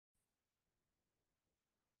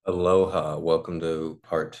Aloha. Welcome to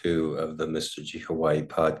part two of the Mr.G Hawaii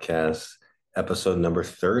podcast, episode number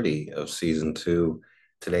 30 of season two.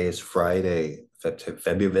 Today is Friday,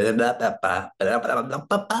 February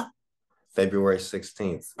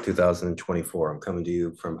 16th, 2024. I'm coming to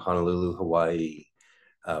you from Honolulu, Hawaii,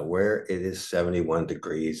 where it is 71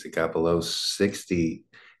 degrees. It got below 60.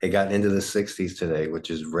 It got into the 60s today, which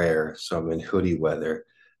is rare. So I'm in hoodie weather.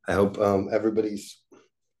 I hope everybody's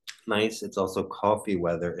nice. It's also coffee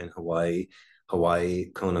weather in Hawaii.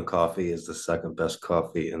 Hawaii Kona coffee is the second best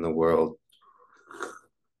coffee in the world.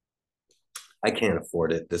 I can't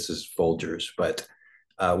afford it. This is Folgers, but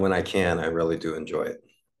when I can, I really do enjoy it.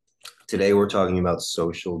 Today, we're talking about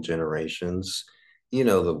social generations. You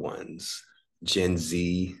know the ones: Gen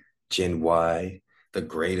Z, Gen Y, the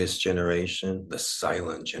greatest generation, the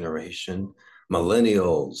silent generation,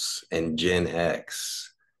 millennials, and Gen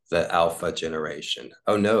X, the alpha generation.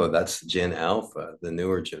 Oh no, that's Gen Alpha, the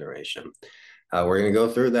newer generation. We're going to go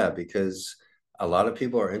through that because a lot of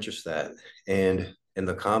people are interested. And in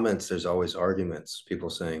the comments, there's always arguments. People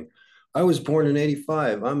saying, I was born in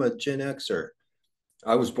 85. I'm a Gen Xer.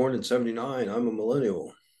 I was born in 79. I'm a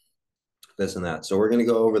millennial, this and that. So we're going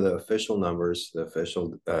to go over the official numbers, the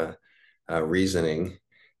official reasoning.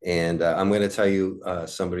 And I'm going to tell you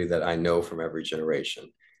somebody that I know from every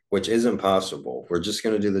generation, which isn't possible. We're just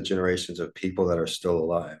going to do the generations of people that are still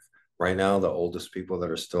alive. Right now, the oldest people that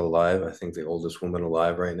are still alive, I think the oldest woman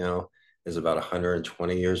alive right now is about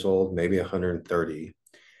 120 years old, maybe 130.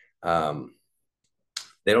 Um,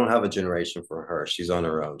 they don't have a generation for her. She's on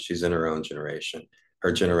her own. She's in her own generation.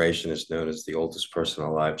 Her generation is known as the oldest person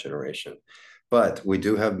alive generation. But we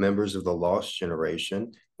do have members of the lost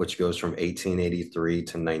generation, which goes from 1883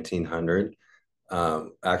 to 1900.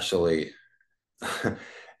 Actually,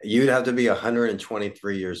 you'd have to be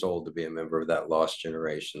 123 years old to be a member of that lost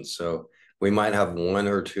generation. So we might have one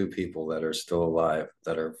or two people that are still alive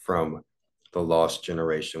that are from the lost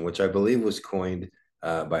generation, which I believe was coined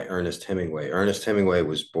by Ernest Hemingway. Ernest Hemingway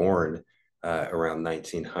was born around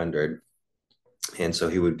 1900, and so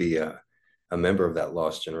he would be a member of that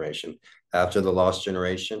lost generation. After the lost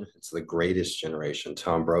generation, it's the greatest generation.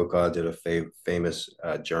 Tom Brokaw did a famous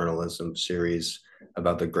journalism series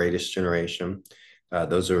about the greatest generation.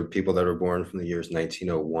 Those are people that were born from the years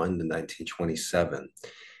 1901 to 1927.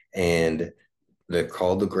 And they're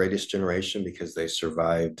called the greatest generation because they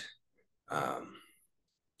survived um,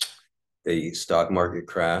 the stock market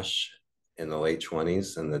crash in the late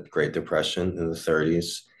 20s and the Great Depression in the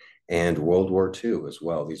 30s and World War II as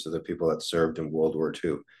well. These are the people that served in World War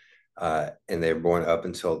II. And they were born up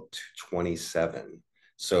until 27.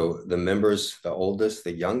 So the members, the oldest,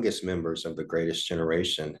 the youngest members of the greatest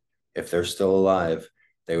generation, if they're still alive,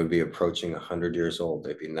 they would be approaching 100 years old.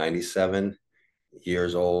 They'd be 97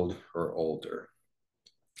 years old or older.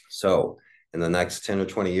 So in the next 10 or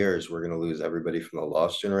 20 years, we're going to lose everybody from the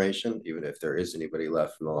lost generation, even if there is anybody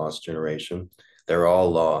left from the lost generation. They're all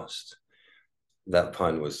lost. That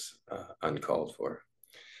pun was uncalled for.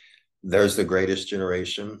 There's the greatest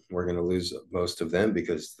generation. We're going to lose most of them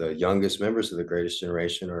because the youngest members of the greatest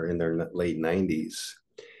generation are in their late 90s.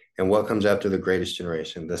 And what comes after the greatest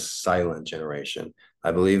generation? The silent generation.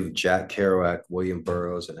 I believe Jack Kerouac, William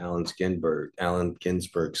Burroughs, and Allen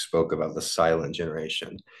Ginsberg spoke about the silent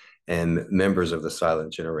generation and members of the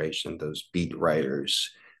silent generation, those beat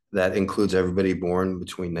writers. That includes everybody born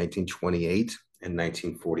between 1928 and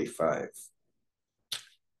 1945.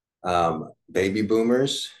 Baby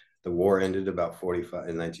boomers, the war ended about 45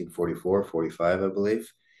 in 1944, 45, I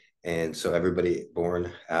believe. And so everybody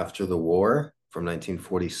born after the war from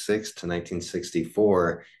 1946 to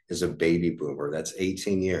 1964 is a baby boomer. That's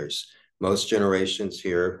 18 years. Most generations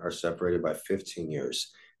here are separated by 15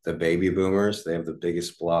 years. The baby boomers, they have the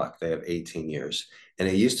biggest block. They have 18 years. And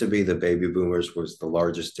it used to be the baby boomers was the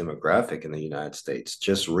largest demographic in the United States.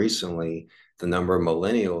 Just recently, the number of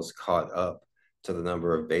millennials caught up to the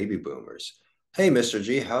number of baby boomers. Hey, Mr.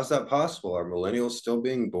 G, how's that possible? Are millennials still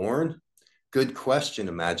being born? Good question,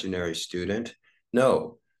 imaginary student.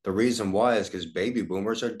 No, the reason why is because baby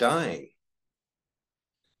boomers are dying.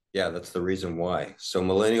 Yeah, that's the reason why. So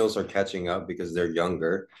millennials are catching up because they're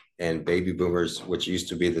younger, and baby boomers, which used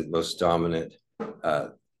to be the most dominant uh,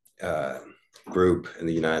 uh, group in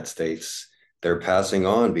the United States, they're passing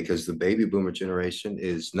on because the baby boomer generation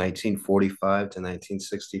is 1945 to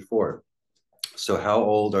 1964. So, how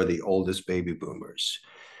old are the oldest baby boomers?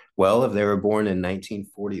 Well, if they were born in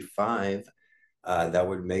 1945, that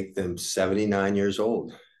would make them 79 years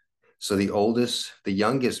old. So, the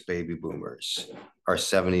youngest baby boomers are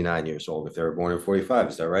 79 years old if they were born in 45.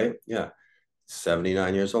 Is that right? Yeah,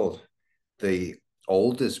 79 years old. The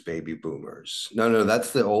oldest baby boomers. No, no,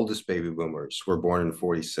 that's the oldest baby boomers were born in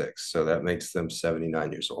 46. So that makes them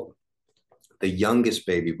 79 years old. The youngest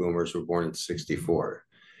baby boomers were born in 64.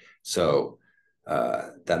 So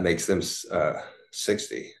that makes them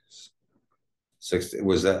 60. 60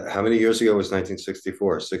 was that how many years ago was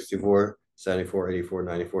 1964? 64, 74, 84,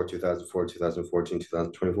 94, 2004, 2014,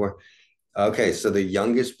 2024. Okay, so the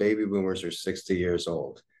youngest baby boomers are 60 years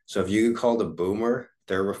old. So if you get called a boomer,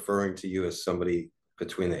 they're referring to you as somebody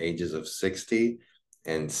between the ages of 60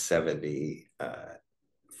 and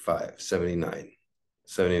 75, 79,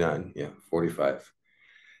 79, yeah, 45.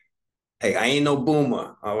 Hey, I ain't no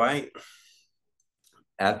boomer, all right?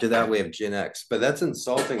 After that, we have Gen X, but that's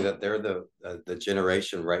insulting that they're the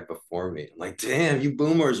generation right before me. I'm like, damn, you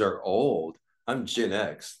boomers are old. I'm Gen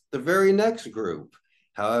X, the very next group.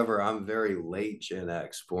 However, I'm very late Gen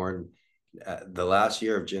X, born the last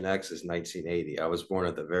year of Gen X is 1980. I was born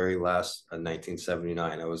at the very last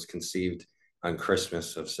 1979. I was conceived on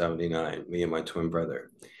Christmas of 79, me and my twin brother.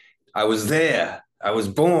 I was there. I was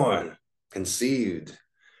born, conceived,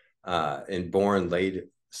 and born late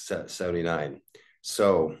 79.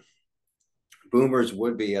 So boomers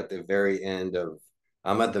would be at the very end of,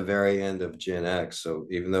 I'm at the very end of Gen X. So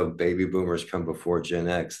even though baby boomers come before Gen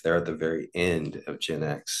X, they're at the very end of Gen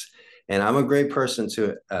X. And I'm a great person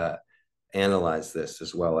to analyze this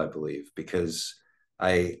as well, I believe, because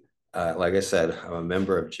like I said, I'm a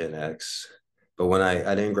member of Gen X. But when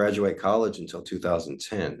I didn't graduate college until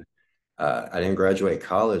 2010, I didn't graduate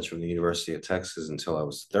college from the University of Texas until I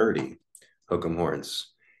was 30, hook 'em horns.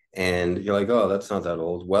 And you're like, oh, that's not that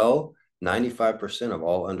old. Well, 95% of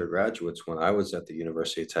all undergraduates when I was at the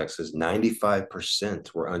University of Texas,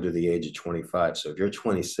 95% were under the age of 25. So if you're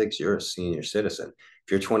 26, you're a senior citizen.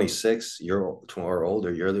 If you're 26, you're or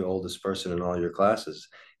older, you're the oldest person in all your classes.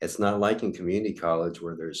 It's not like in community college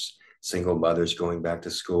where there's single mothers going back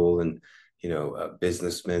to school and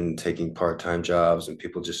businessmen taking part-time jobs and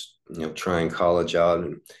people just trying college out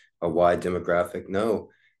and a wide demographic. No,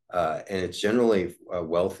 and it's generally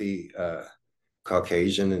wealthy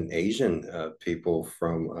Caucasian and Asian people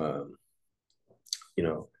from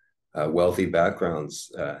wealthy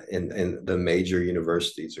backgrounds in the major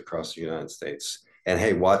universities across the United States. And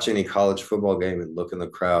hey, watch any college football game and look in the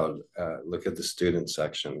crowd. Look at the student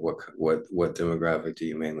section. What demographic do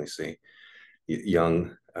you mainly see?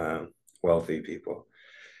 Young, wealthy people.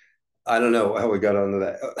 I don't know how we got onto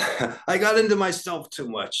that. I got into myself too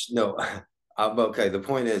much. No, okay. The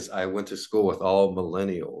point is, I went to school with all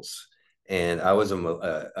millennials, and I was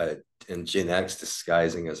in Gen X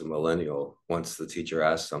disguising as a millennial. Once the teacher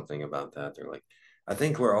asked something about that, they're like, "I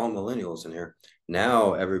think we're all millennials in here."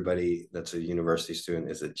 Now everybody that's a university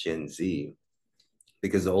student is a Gen Z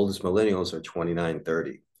because the oldest millennials are 29,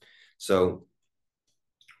 30. So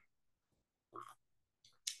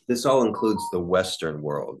this all includes the Western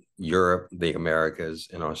world, Europe, the Americas,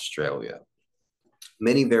 and Australia.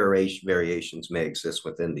 Many variations may exist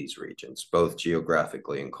within these regions, both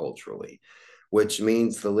geographically and culturally, which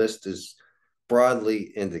means the list is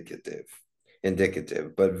broadly indicative,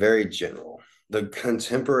 but very general. The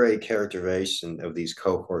contemporary characterization of these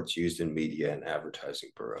cohorts used in media and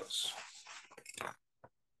advertising bureaus.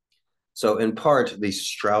 So in part, the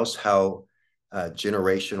Strauss-Howe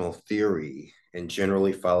generational theory and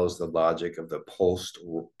generally follows the logic of the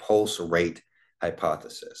pulse rate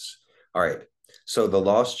hypothesis. All right, so the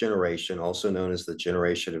lost generation, also known as the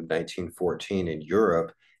generation of 1914 in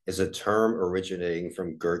Europe, is a term originating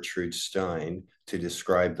from Gertrude Stein to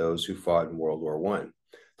describe those who fought in World War I.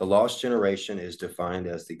 The lost generation is defined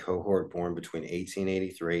as the cohort born between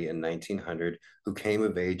 1883 and 1900 who came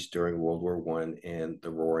of age during World War I and the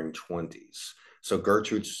Roaring Twenties. So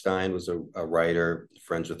Gertrude Stein was a writer,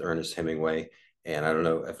 friends with Ernest Hemingway, and I don't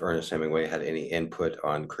know if Ernest Hemingway had any input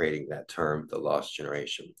on creating that term, the lost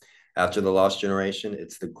generation. After the lost generation,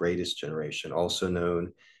 it's the greatest generation, also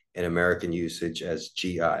known in American usage as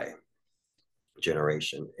GI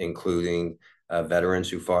generation, including veterans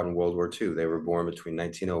who fought in World War II. They were born between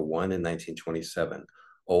 1901 and 1927.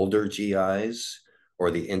 Older GIs, or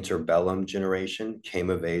the interbellum generation, came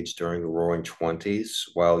of age during the Roaring Twenties,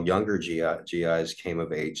 while younger GIs came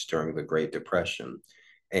of age during the Great Depression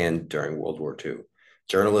and during World War II.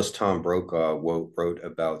 Journalist Tom Brokaw wrote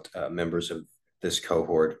about members of this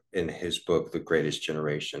cohort in his book, The Greatest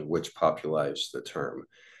Generation, which popularized the term.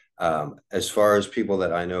 As far as people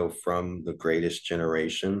that I know from the Greatest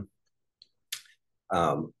Generation,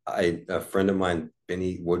 a friend of mine,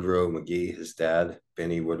 Benny Woodrow McGee, his dad,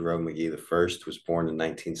 Benny Woodrow McGee the first, was born in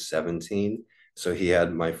 1917. So he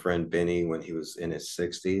had my friend Benny when he was in his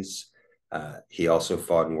 60s. He also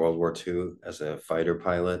fought in World War II as a fighter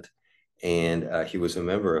pilot. and he was a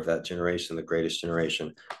member of that generation, the greatest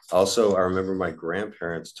generation. Also, I remember my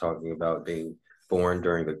grandparents talking about being born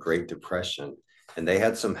during the Great Depression, and they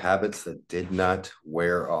had some habits that did not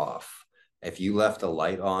wear off. If you left a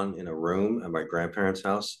light on in a room at my grandparents'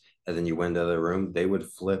 house, and then you went to the room, they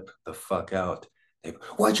would flip the fuck out.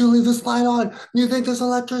 Why'd you leave this light on? You think this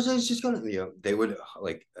electricity is just gonna, they would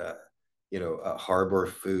like, harbor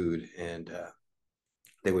food, and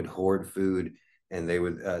they would hoard food, and they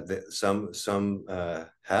would some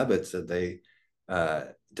habits that they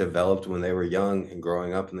developed when they were young and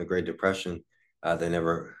growing up in the Great Depression. They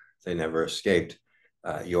never escaped.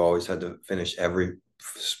 You always had to finish every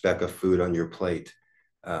speck of food on your plate,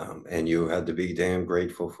 and you had to be damn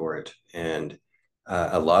grateful for it. And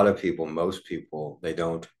a lot of people, most people, they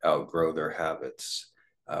don't outgrow their habits.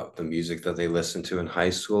 The music that they listen to in high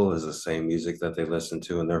school is the same music that they listen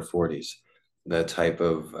to in their 40s. The type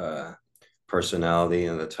of personality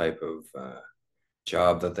and the type of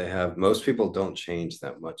job that they have, most people don't change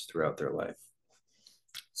that much throughout their life.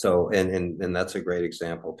 So, and that's a great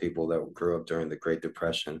example. People that grew up during the Great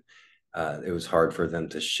Depression, it was hard for them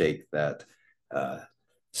to shake that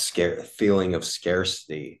scare feeling of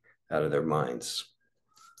scarcity out of their minds.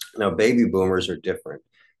 Now, baby boomers are different.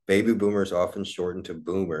 Baby boomers, often shortened to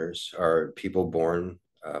boomers, are people born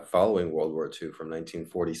following World War II from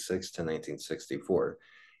 1946 to 1964.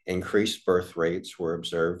 Increased birth rates were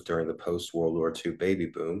observed during the post-World War II baby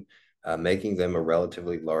boom, making them a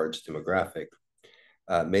relatively large demographic.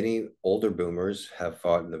 Many older boomers have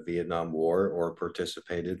fought in the Vietnam War or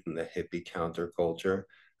participated in the hippie counterculture,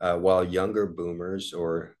 while younger boomers,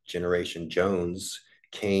 or Generation Jones,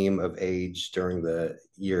 came of age during the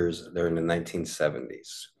years during the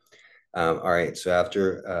 1970s. All right, so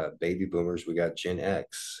after baby boomers, we got Gen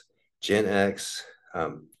X. Gen X,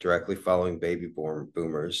 directly following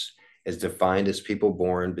boomers, is defined as people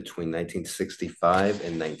born between 1965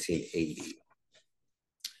 and 1980.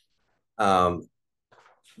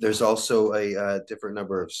 There's also a different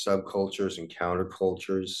number of subcultures and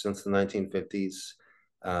countercultures since the 1950s.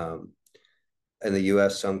 Um, in the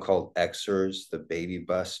US, some called Xers the baby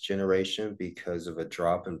bust generation because of a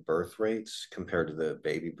drop in birth rates compared to the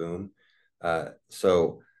baby boom.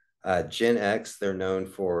 Gen X, they're known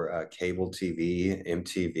for cable TV,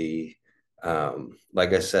 MTV.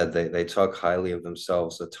 Like I said, they talk highly of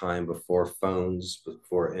themselves, a time before phones,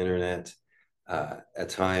 before internet, a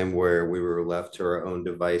time where we were left to our own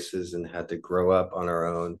devices and had to grow up on our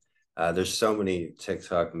own. There's so many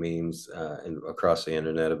TikTok memes across the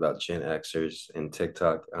internet about Gen Xers and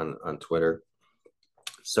TikTok on Twitter.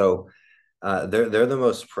 So they're the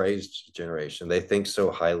most praised generation. They think so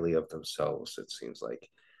highly of themselves, it seems like.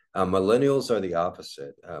 Millennials are the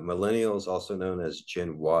opposite. Millennials, also known as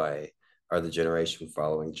Gen Y, are the generation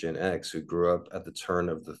following Gen X, who grew up at the turn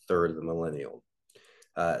of the third of the millennial.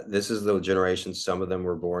 This is the generation, some of them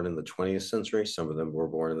were born in the 20th century, some of them were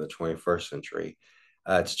born in the 21st century.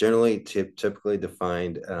 It's generally typically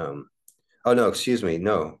defined. Oh no, excuse me,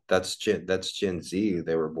 no, that's Gen Z.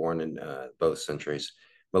 They were born in both centuries.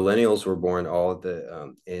 Millennials were born all at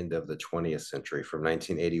the end of the 20th century, from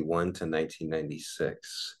 1981 to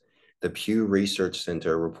 1996. The Pew Research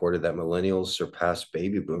Center reported that millennials surpassed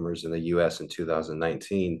baby boomers in the US in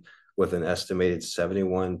 2019, with an estimated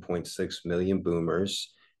 71.6 million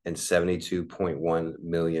boomers and 72.1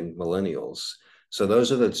 million millennials. So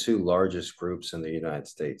those are the two largest groups in the United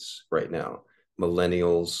States right now: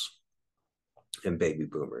 millennials and baby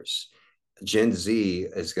boomers. Gen Z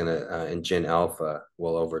is going to, and Gen Alpha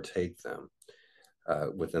will overtake them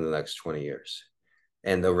within the next 20 years.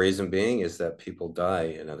 And the reason being is that people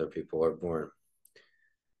die and other people are born.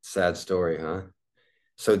 Sad story, huh?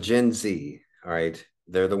 So Gen Z, all right,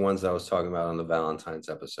 they're the ones I was talking about on the Valentine's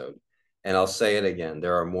episode. And I'll say it again,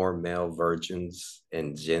 there are more male virgins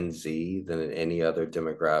in Gen Z than in any other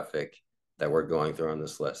demographic that we're going through on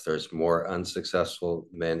this list. There's more unsuccessful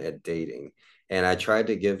men at dating. And I tried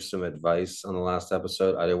to give some advice on the last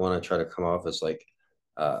episode. I didn't want to try to come off as like,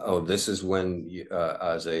 oh, this is when you,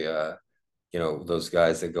 as a, those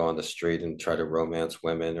guys that go on the street and try to romance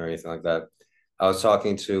women or anything like that. I was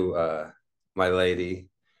talking to my lady,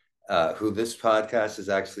 who this podcast is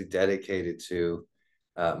actually dedicated to,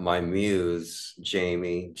 my muse,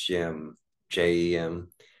 Jamie, Jim, Jem.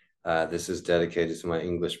 This is dedicated to my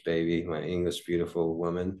English baby, my English beautiful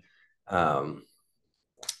woman.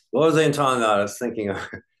 What was I talking about? I was thinking,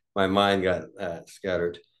 my mind got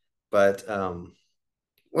scattered. But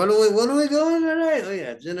what are we going tonight? Oh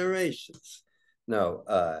yeah, generations. No,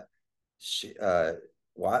 she,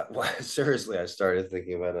 why? Seriously, I started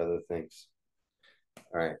thinking about other things.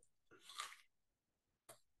 All right.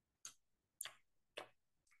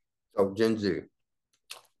 Oh, Gen Z.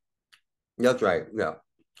 That's right. Yeah.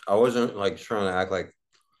 I wasn't like trying to act like,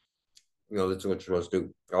 this is what you're supposed to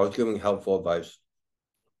do. I was giving helpful advice.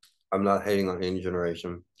 I'm not hating on any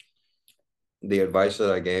generation. The advice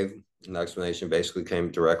that I gave, an explanation basically came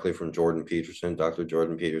directly from Jordan Peterson, Dr.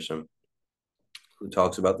 Jordan Peterson, who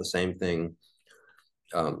talks about the same thing,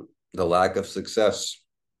 the lack of success,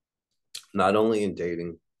 not only in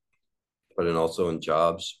dating, but also in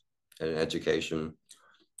jobs and in education,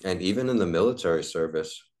 and even in the military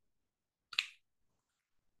service.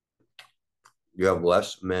 You have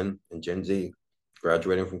less men in Gen Z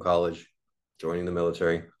graduating from college, joining the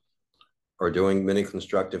military, or doing many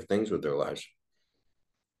constructive things with their lives.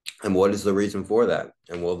 And what is the reason for that?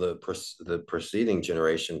 And will the preceding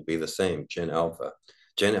generation be the same? Gen Alpha.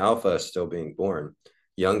 Gen Alpha is still being born.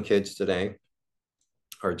 Young kids today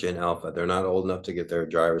are Gen Alpha. They're not old enough to get their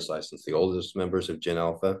driver's license. The oldest members of Gen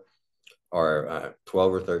Alpha are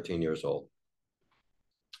 12 or 13 years old.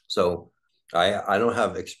 So I don't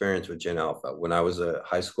have experience with Gen Alpha. When I was a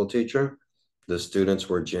high school teacher, the students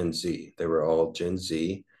were Gen Z. They were all Gen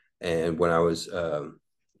Z. And when I was a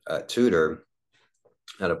tutor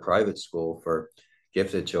at a private school for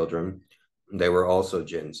gifted children, they were also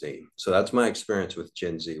Gen Z. So that's my experience with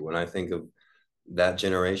Gen Z. When I think of that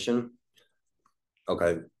generation,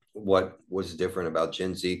 okay, what was different about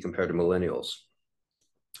Gen Z compared to millennials?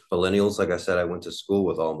 Millennials, like I said, I went to school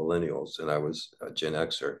with all millennials and I was a Gen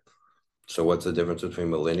Xer. So what's the difference between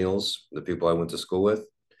millennials, the people I went to school with,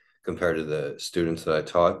 compared to the students that I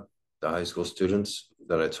taught, the high school students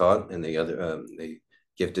that I taught, and the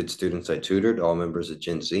gifted students I tutored, all members of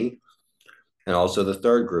Gen Z, and also the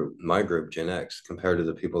third group, my group, Gen X, compared to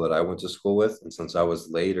the people that I went to school with. And since I was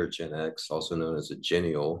later Gen X, also known as a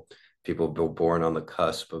Gennial, people born on the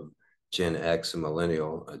cusp of Gen X and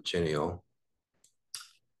millennial, a Gennial.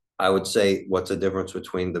 I would say what's the difference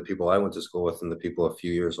between the people I went to school with and the people a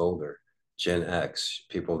few years older? Gen X,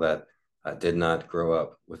 people that did not grow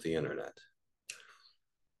up with the internet.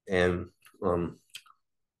 And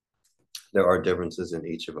there are differences in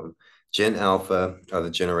each of them. Gen Alpha are the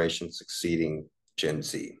generation succeeding Gen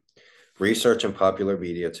Z. Research and popular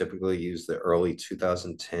media typically use the early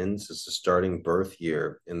 2010s as the starting birth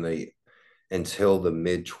year until the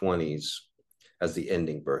mid 20s as the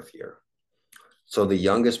ending birth year. So the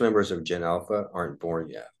youngest members of Gen Alpha aren't born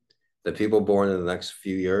yet. The people born in the next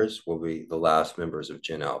few years will be the last members of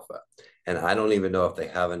Gen Alpha. And I don't even know if they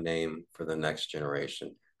have a name for the next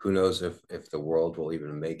generation. Who knows if the world will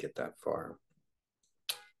even make it that far.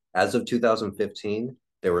 As of 2015,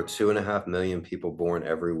 there were 2.5 million people born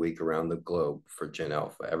every week around the globe for Gen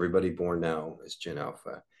Alpha. Everybody born now is Gen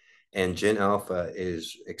Alpha. And Gen Alpha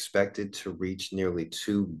is expected to reach nearly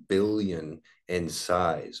 2 billion in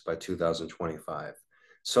size by 2025.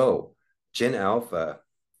 So Gen Alpha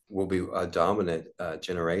will be a dominant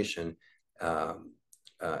generation,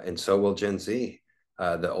 and so will Gen Z.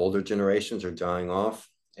 The older generations are dying off,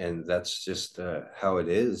 and that's just how it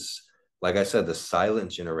is. Like I said, the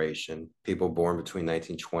silent generation, people born between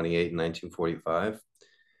 1928 and 1945,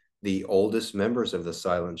 the oldest members of the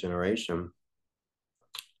silent generation,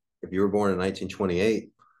 if you were born in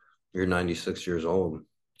 1928, you're 96 years old.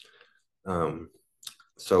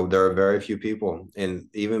 So there are very few people, and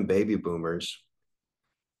even baby boomers,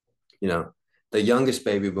 you know, the youngest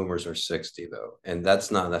baby boomers are 60 though, and that's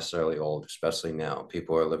not necessarily old, especially now.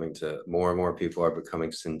 People are living to more and more people are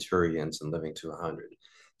becoming centurions and living to 100.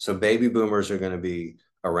 So baby boomers are going to be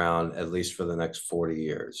around at least for the next 40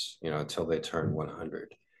 years, until they turn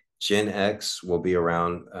 100. Gen X will be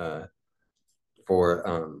around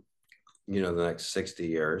for the next 60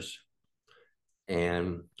 years,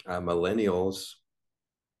 and millennials,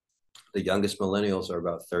 the youngest millennials are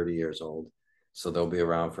about 30 years old, so they'll be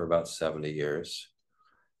around for about 70 years.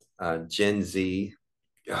 Gen Z,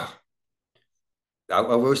 oh,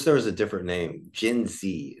 I wish there was a different name. Gen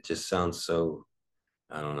Z, it just sounds so,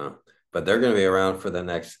 I don't know, but they're going to be around for the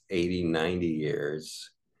next 80, 90 years.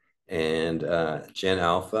 And Gen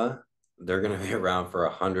Alpha, they're going to be around for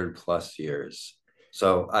 100 plus years.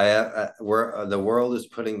 So the world is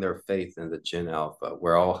putting their faith in the Gen Alpha.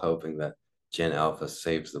 We're all hoping that Gen Alpha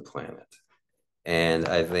saves the planet. And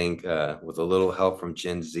I think with a little help from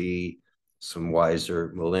Gen Z, some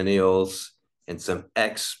wiser millennials, and some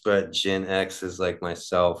expert Gen X's like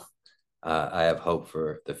myself, I have hope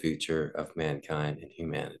for the future of mankind and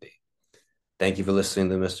humanity. Thank you for listening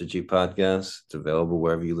to the Mr. G podcast. It's available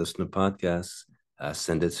wherever you listen to podcasts.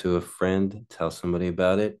 Send it to a friend, tell somebody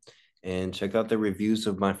about it, and check out the reviews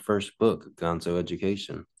of my first book, Gonzo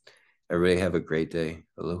Education. Everybody have a great day.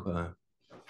 Aloha.